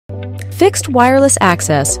Fixed Wireless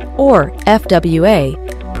Access, or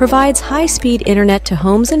FWA, provides high-speed internet to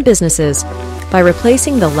homes and businesses by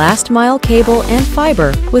replacing the last-mile cable and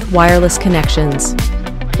fiber with wireless connections.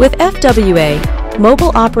 With FWA,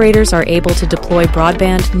 mobile operators are able to deploy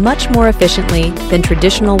broadband much more efficiently than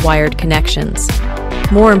traditional wired connections.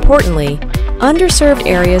 More importantly, underserved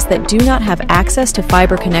areas that do not have access to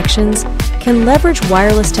fiber connections can leverage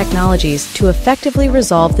wireless technologies to effectively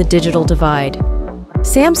resolve the digital divide.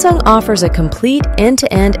 Samsung offers a complete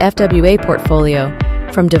end-to-end FWA portfolio,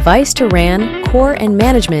 from device to RAN, core and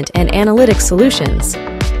management and analytics solutions.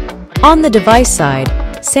 On the device side,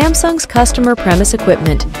 Samsung's customer premise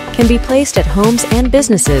equipment can be placed at homes and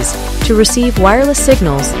businesses to receive wireless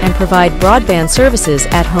signals and provide broadband services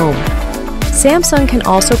at home. Samsung can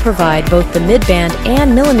also provide both the mid-band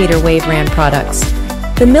and millimeter wave RAN products.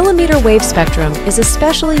 The millimeter wave spectrum is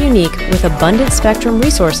especially unique with abundant spectrum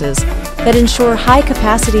resources that ensure high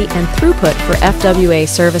capacity and throughput for FWA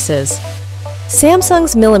services.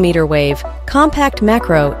 Samsung's millimeter wave compact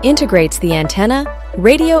macro integrates the antenna,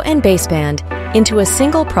 radio and baseband into a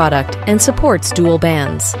single product and supports dual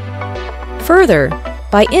bands. Further,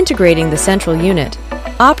 by integrating the central unit,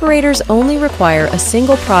 operators only require a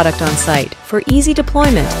single product on site for easy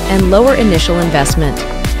deployment and lower initial investment.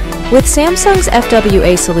 With Samsung's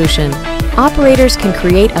FWA solution, operators can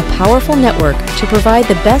create a powerful network to provide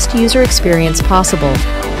the best user experience possible